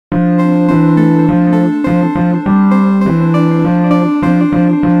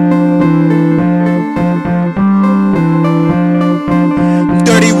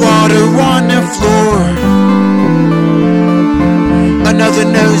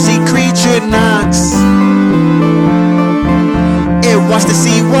busy creature knocks. It wants to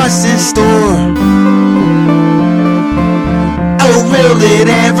see what's in store. Oh, will it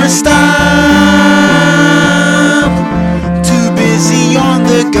ever stop? Too busy on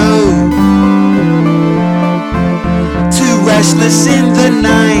the go, too restless in the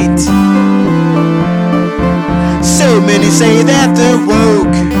night. So many say that they're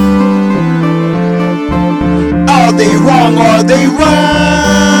woke. Are they wrong? Are they right?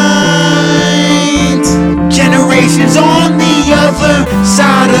 Generations on the other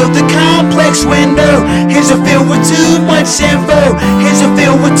side of the complex window. Here's a field with too much info. Here's a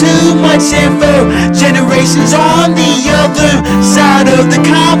field with too much info. Generations on the other side of the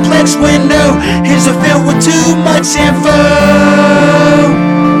complex window. Here's a field with too much info.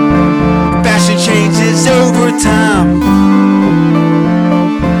 Fashion changes over time.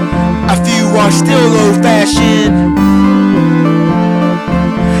 A few are still old-fashioned.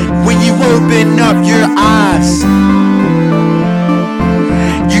 When you open up your eyes,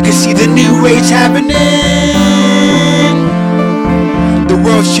 you can see the new age happening. The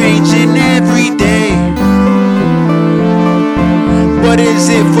world's changing every day. But is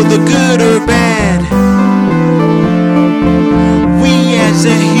it for the good or bad? We as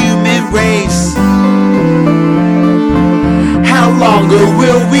a human race, how longer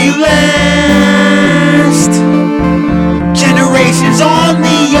will we last? Generations on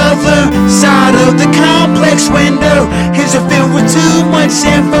the other side of the complex window. Here's a field with too much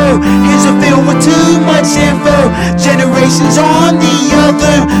info. Here's a field with too much info. Generations on the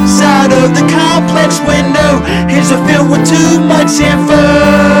other side of the complex window. Here's a field with too much info.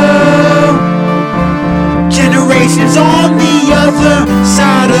 Generations on the other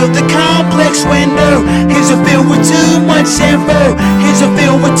side of the complex window. Here's a field with too much info. Here's a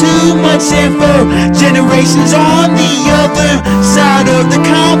field with too much info. Generations on the other side of the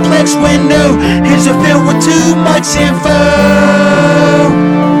complex window. Here's a field with too much info.